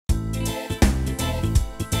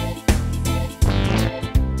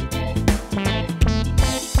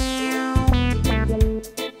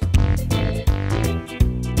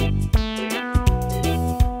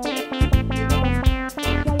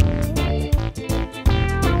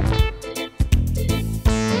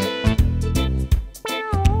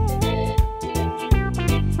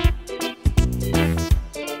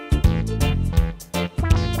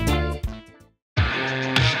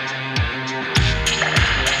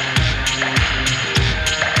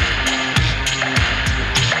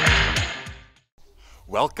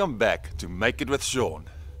Welcome back to Make It with Shaun.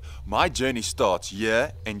 My journey starts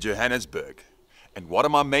here in Johannesburg. And what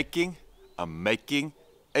am I making? I'm making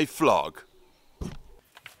a vlog.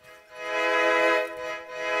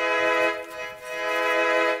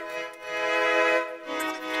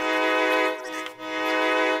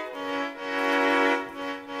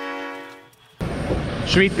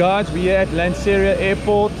 Sweet guys, we're here at Lanseria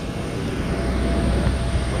Airport.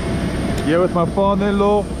 Here with my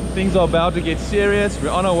father-in-law. Things are about to get serious. We're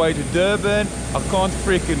on our way to Durban. I can't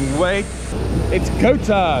freaking wait. It's go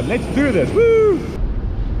time. Let's do this. Woo!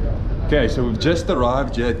 Okay, so we've just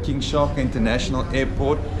arrived here at King Shark International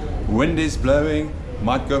Airport. Wind is blowing.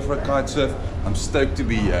 Might go for a kite surf. I'm stoked to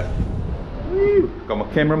be here. Woo! Got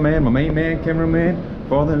my cameraman, my main man, cameraman,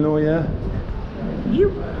 father-in-law here.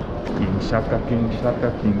 King Shaka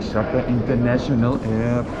International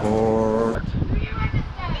Airport.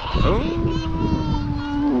 Oh,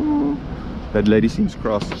 that lady seems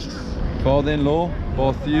cross. Father-in-law,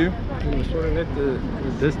 both you. Sorry, net the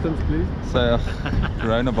distance, please. So,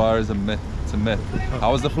 coronavirus is a myth. It's a myth.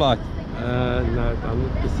 How was the flight? No,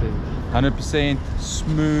 100%. 100%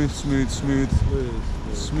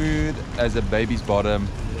 smooth as a baby's bottom.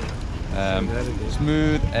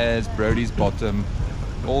 Smooth as Brody's bottom.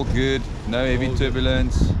 All good, no heavy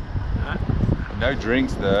turbulence. No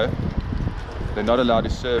drinks though. They're not allowed to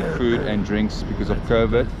serve food and drinks because of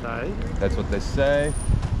COVID. That's what they say.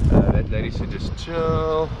 That lady should just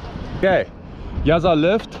chill. Okay, here's our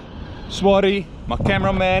lift. Swati, my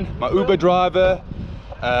cameraman, my Uber driver.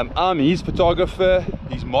 I'm his photographer,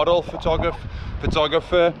 his model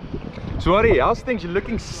photographer. Swati, how's things? You're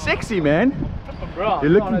looking sexy, man.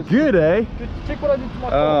 You're looking good, eh? Check what I did to my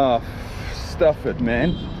car. Oh, stuff it,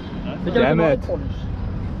 man. Damn it.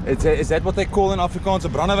 Is that what they call in Afrikaans a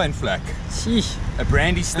brandewynvlek? Sheesh. A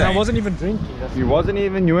brandy stain. And I wasn't even drinking. You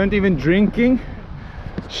weren't even drinking?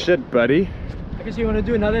 Shit, buddy. I guess you want to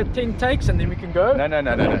do another 10 takes and then we can go? No.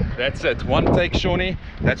 That's it. One take, Shawnee.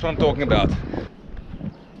 That's what I'm talking about.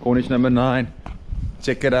 Cornish number 9.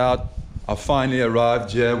 Check it out. I finally arrived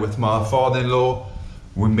here with my father-in-law.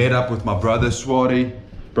 We met up with my brother Swati.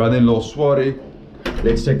 Brother-in-law Swati.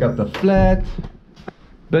 Let's check out the flat.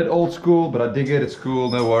 Bit old school, but I dig it. It's cool,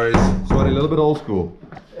 no worries. Sorry, a little bit old school.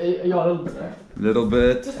 Yeah, a little bit. Little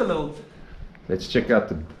bit. Just a little. Let's check out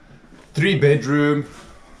the 3-bedroom.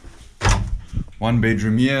 1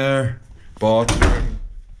 bedroom here. Bathroom.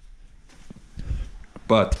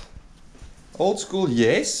 But old school,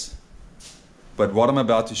 yes. But what I'm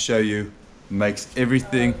about to show you makes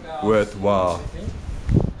everything worthwhile.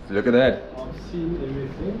 Look at that. I've seen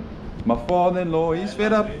everything. My father-in-law, he's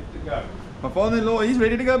fed up. My father-in-law, he's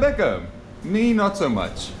ready to go back home. Me, not so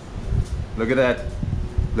much. Look at that.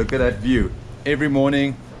 Look at that view. Every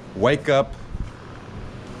morning, wake up,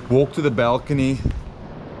 walk to the balcony,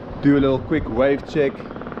 do a little quick wave check.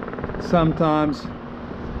 Sometimes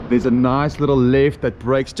there's a nice little left that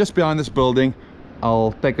breaks just behind this building.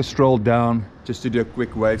 I'll take a stroll down just to do a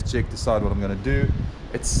quick wave check, decide what I'm gonna do.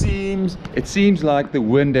 It seems like the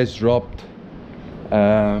wind has dropped.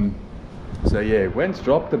 So yeah, wind's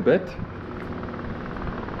dropped a bit.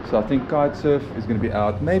 So I think kite surf is going to be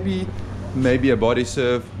out. Maybe a body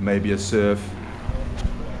surf, maybe a surf.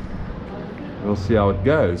 We'll see how it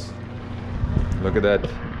goes. Look at that.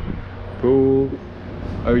 Pool,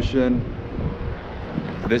 ocean.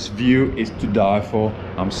 This view is to die for.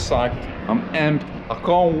 I'm psyched. I'm amped. I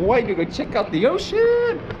can't wait to go check out the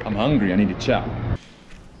ocean. I'm hungry. I need to chow.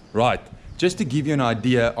 Right. Just to give you an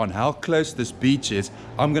idea on how close this beach is,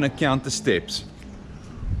 I'm going to count the steps.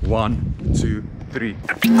 1, 2, 3.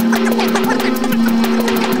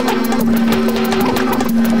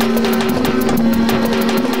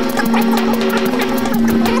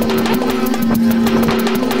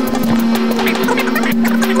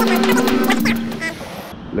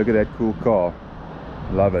 Look at that cool car.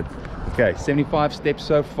 Love it. Okay, 75 steps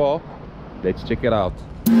so far. Let's check it out.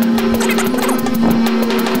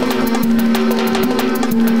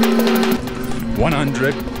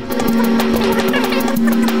 100.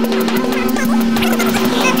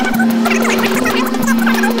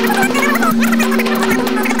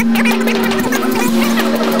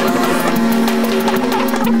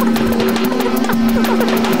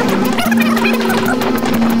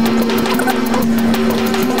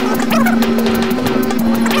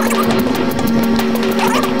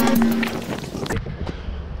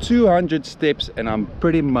 200 steps and I'm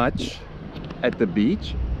pretty much at the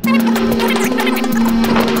beach. 1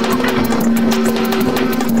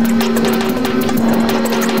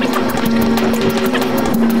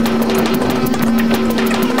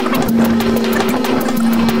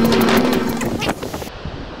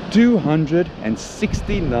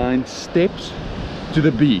 269 steps to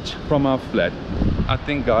the beach from our flat. I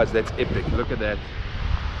think, guys, that's epic. Look at that.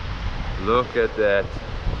 Look at that.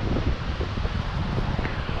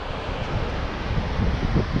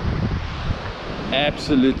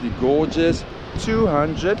 Absolutely gorgeous.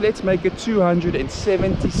 200, let's make it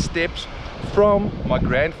 270 steps from my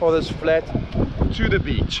grandfather's flat to the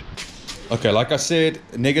beach. Okay, like I said,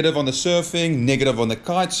 negative on the surfing, negative on the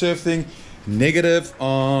kite surfing, negative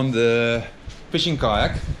on the fishing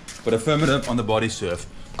kayak, but affirmative on the body surf.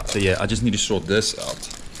 So yeah, I just need to sort this out.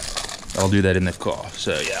 I'll do that in the car.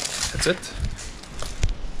 So yeah, that's it.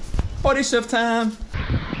 Body surf time.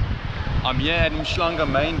 I'm here at Umhlanga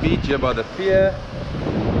main beach, here by the pier.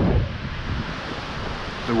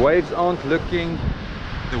 The waves aren't looking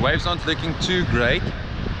too great,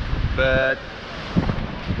 but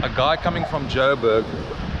a guy coming from Joburg,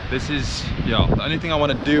 this is, yeah, the only thing I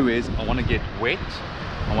want to do is I want to get wet,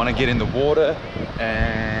 I want to get in the water,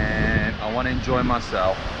 and I want to enjoy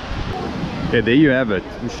myself. Okay, there you have it,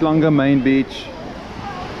 Umhlanga main beach.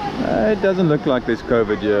 It doesn't look like there's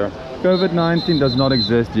COVID here. COVID-19 does not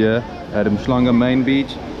exist here at Umhlanga main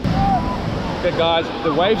beach. Okay guys,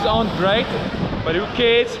 the waves aren't great, but who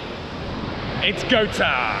cares? It's go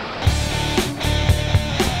time!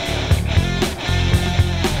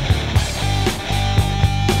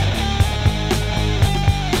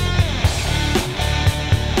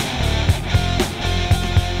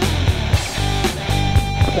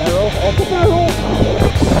 Barrel, off the barrel!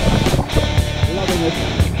 Loving it.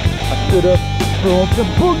 I stood up from the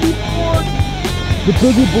boogie board. The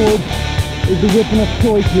boogie board is the weapon of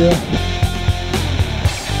choice here.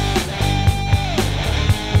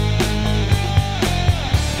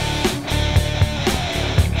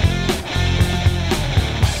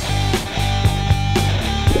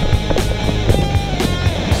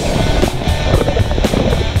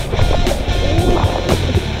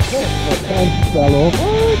 Fell off.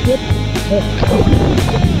 Oh, yep.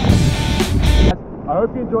 I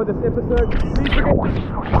hope you enjoyed this episode.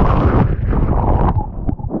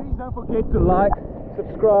 Please don't forget to like,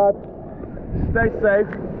 subscribe, stay safe,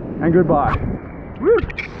 and goodbye. Woo!